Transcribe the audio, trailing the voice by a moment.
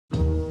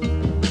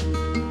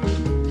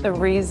The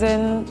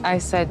reason I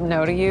said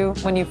no to you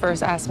when you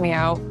first asked me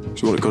out. Do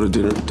you want to go to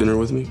dinner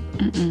with me?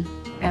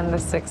 And the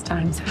 6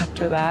 times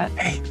after that.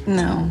 Hey.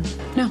 No.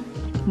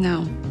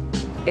 No.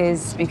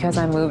 Is because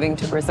I'm moving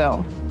to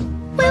Brazil.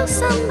 Will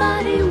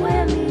somebody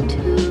wear me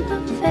to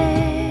the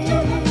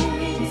fair?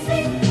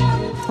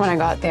 When I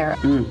got there,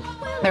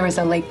 there was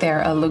a lake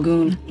there, a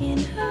lagoon. In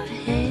her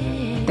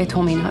hair. They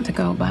told me not to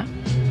go, but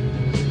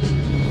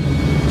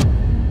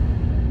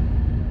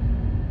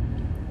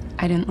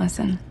I didn't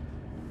listen.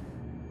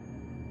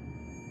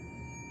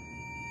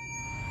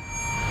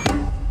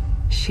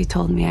 She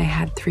told me I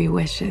had 3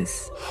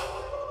 wishes.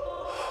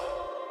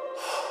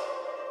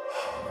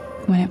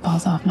 When it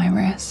falls off my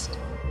wrist,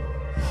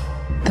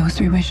 those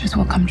 3 wishes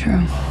will come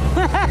true.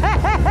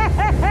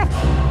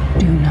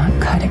 Do not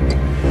cut it.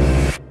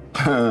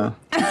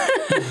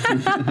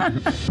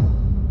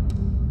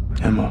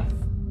 Emma,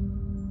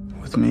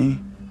 with me,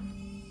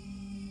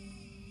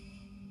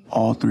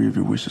 all 3 of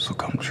your wishes will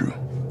come true.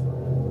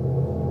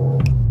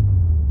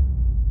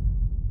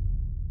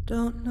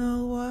 Don't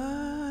know why.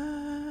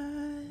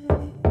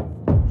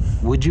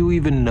 Would you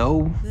even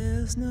know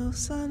There's no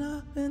sun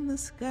up in the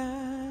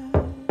sky.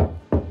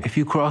 if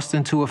you crossed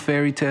into a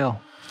fairy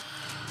tale?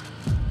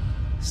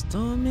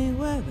 Stormy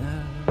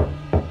weather.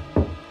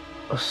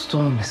 A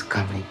storm is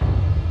coming.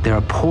 There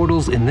are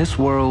portals in this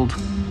world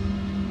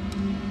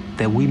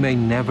that we may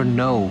never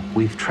know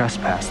we've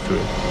trespassed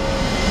through.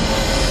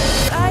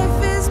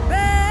 Life is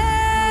bad.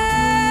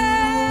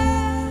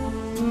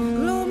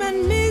 Gloom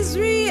and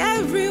misery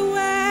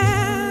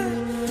everywhere.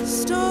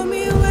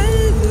 Stormy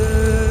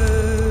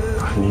weather.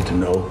 I need to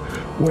know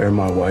where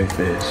my wife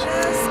is.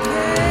 Just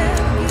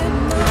can't get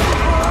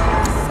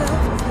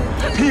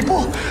myself.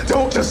 People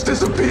don't just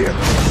disappear.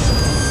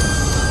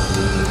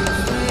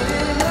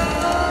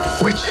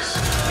 Witches.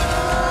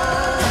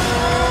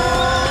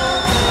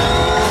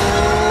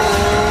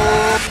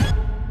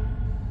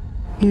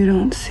 You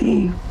don't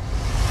see,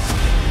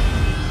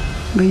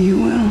 but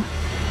you will.